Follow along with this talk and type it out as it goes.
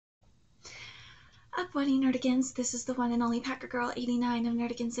Up, buddy nerdigans? This is the one and only Packer Girl 89 of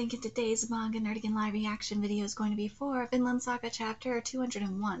Nerdigans Inc. And today's manga nerdigan live reaction video is going to be for Vinland Saga chapter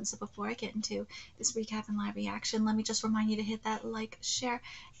 201. So before I get into this recap and live reaction, let me just remind you to hit that like, share,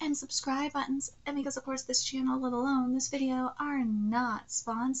 and subscribe buttons. And because of course this channel, let alone this video, are not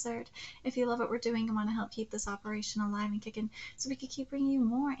sponsored. If you love what we're doing and want to help keep this operation alive and kicking so we can keep bringing you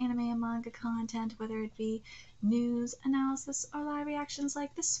more anime and manga content, whether it be news, analysis, or live reactions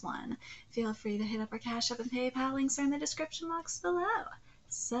like this one, feel free to hit up our Cash App and PayPal. Links are in the description box below.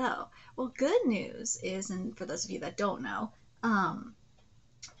 So, well, good news is, and for those of you that don't know,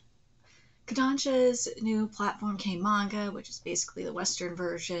 Kodansha's new platform Manga, which is basically the Western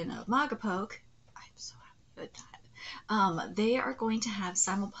version of Manga Poke. I'm so happy with that. They are going to have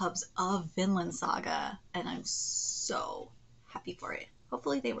simulpubs of Vinland Saga, and I'm so happy for it.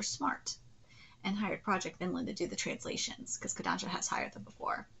 Hopefully they were smart and hired Project Vinland to do the translations, because Kodansha has hired them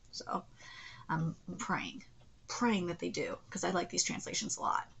before. So I'm praying that they do, because I like these translations a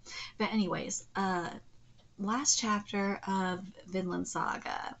lot. But anyways, last chapter of Vinland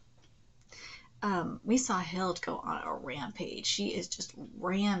Saga, we saw Hild go on a rampage. She is just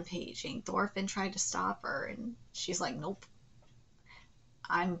rampaging. Thorfinn tried to stop her, and she's like, nope.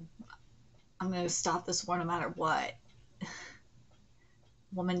 I'm going to stop this war no matter what.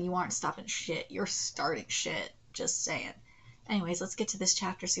 Woman, you aren't stopping shit. You're starting shit. Just saying. Anyways, let's get to this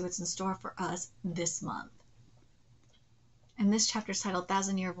chapter, see what's in store for us this month. And this chapter is titled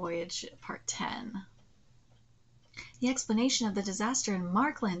Thousand Year Voyage, Part 10. The explanation of the disaster in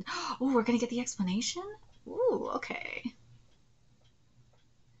Markland. Oh, we're going to get the explanation? Ooh, okay.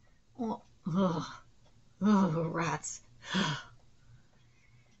 Well, rats.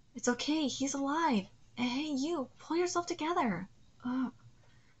 It's okay. He's alive. Hey, you. Pull yourself together.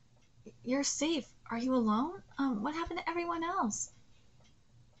 You're safe. Are you alone? What happened to everyone else?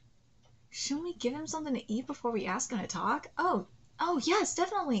 Shouldn't we give him something to eat before we ask him to talk? Oh, yes,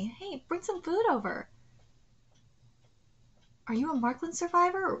 definitely. Hey, bring some food over. Are you a Markland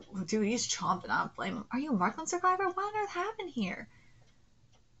survivor? Dude, he's chomping. I don't blame him. Are you a Markland survivor? What on earth happened here?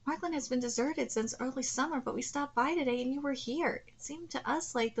 Markland has been deserted since early summer, but we stopped by today and you were here. It seemed to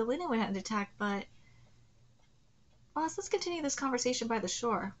us like the Linu had attacked, but... Boss, let's continue this conversation by the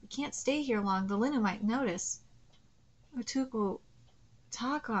shore. We can't stay here long. The Linu might notice. Otuku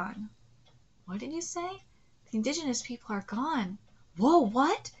Takon. What did you say? The indigenous people are gone. Whoa,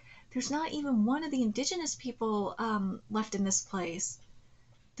 what? There's not even one of the indigenous people left in this place.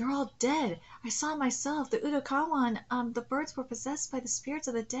 They're all dead. I saw myself. The Udokawan, the birds were possessed by the spirits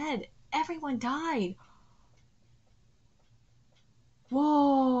of the dead. Everyone died.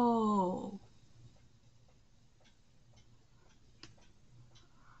 Whoa.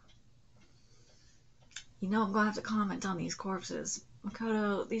 You know, I'm going to have to comment on these corpses.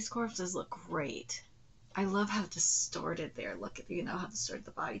 Makoto, these corpses look great. I love how distorted they're. Look, if you know how distorted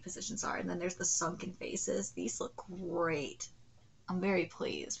the body positions are. And then there's the sunken faces. These look great. I'm very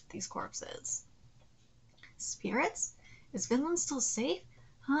pleased with these corpses. Spirits? Is Vinland still safe?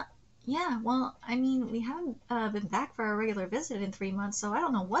 Huh? Yeah, well, I mean, we haven't been back for our regular visit in 3 months, so I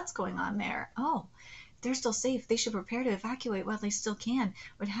don't know what's going on there. Oh. They're still safe. They should prepare to evacuate while they still can.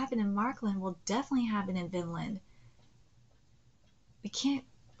 What happened in Markland will definitely happen in Vinland. We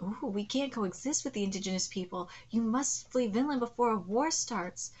can't coexist with the indigenous people. You must flee Vinland before a war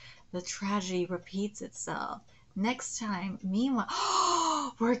starts. The tragedy repeats itself. Next time, meanwhile,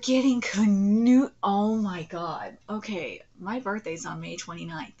 we're getting Canute. Oh my god. Okay, my birthday's on May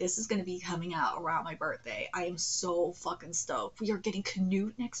 29th. This is going to be coming out around my birthday. I am so fucking stoked. We are getting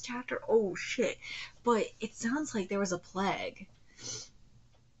Canute next chapter. Oh shit. But it sounds like there was a plague.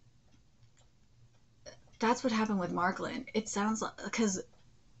 That's what happened with Markland. It sounds like, because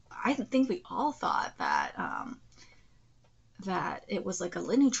I think we all thought that that it was like a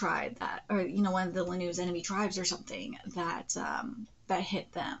Linu tribe that, or you know, one of the Linu's enemy tribes or something that that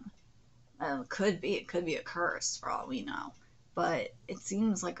hit them. It could be a curse for all we know, but it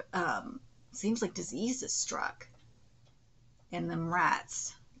seems like disease is struck. And them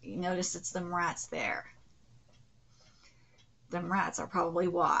rats, you notice it's them rats there. Them rats are probably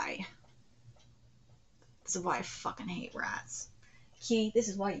why. This is why I fucking hate rats. Key, this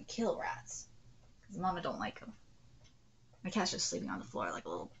is why you kill rats, because Mama don't like them. My cat's just sleeping on the floor like a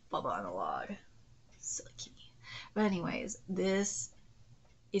little bubba on a log. Silly kitty. But anyways, this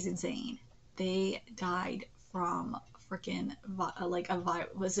is insane. They died from freaking, like a virus.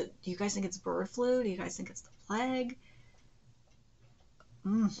 Was it, do you guys think it's bird flu? Do you guys think it's the plague?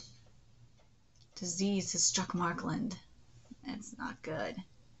 Disease has struck Markland. It's not good.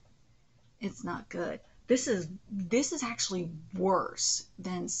 It's not good. This is actually worse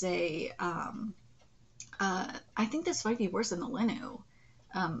than, say, I think this might be worse than the Linu.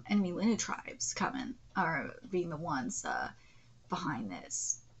 Enemy Linu tribes coming are being the ones behind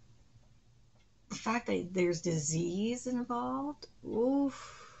this. The fact that there's disease involved,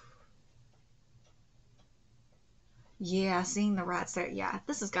 oof. Yeah, seeing the rats there. Yeah,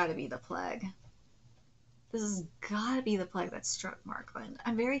 this has got to be the plague. This has got to be the plague that struck Markland.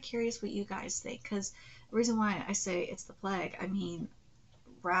 I'm very curious what you guys think, because the reason why I say it's the plague, I mean,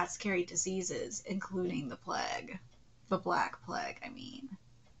 rats carry diseases, including the plague. The Black Plague, I mean.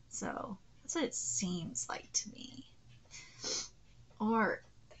 So, that's what it seems like to me. Or,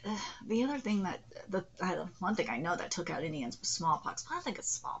 the other thing one thing I know that took out Indians was smallpox, but I don't think it's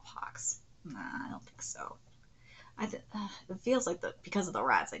smallpox. Nah, I don't think so. It feels like because of the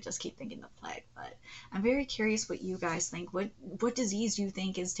rats, I just keep thinking the plague. But I'm very curious what you guys think. What disease do you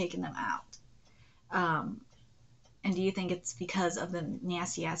think is taking them out? And do you think it's because of the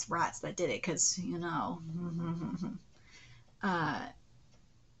nasty ass rats that did it? Because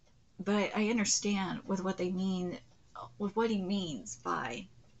but I understand with what they mean, with what he means by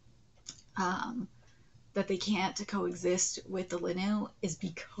that they can't coexist with the Linu is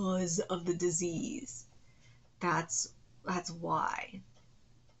because of the disease. That's why.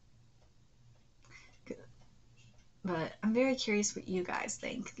 But I'm very curious what you guys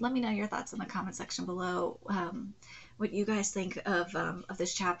think. Let me know your thoughts in the comment section below. What you guys think of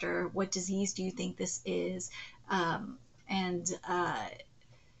this chapter. What disease do you think this is? And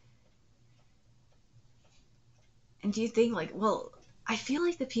do you think, like, well, I feel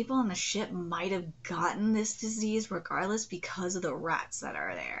like the people on the ship might have gotten this disease regardless because of the rats that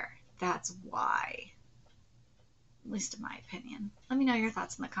are there. That's why. At least in my opinion. Let me know your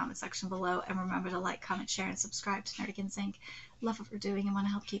thoughts in the comment section below, and remember to like, comment, share, and subscribe to Nerdigans Inc. Love what we're doing and want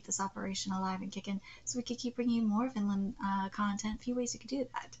to help keep this operation alive and kicking so we can keep bringing you more Vinland content. A few ways you could do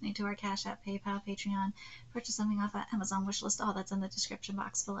that: donate to our Cash App, PayPal, Patreon, purchase something off our Amazon wishlist. All that's in the description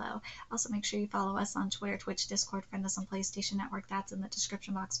box below. Also, make sure you follow us on Twitter, Twitch, Discord, friend us on PlayStation Network. That's in the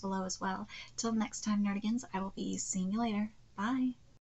description box below as well. Till next time, Nerdigans, I will be seeing you later. Bye.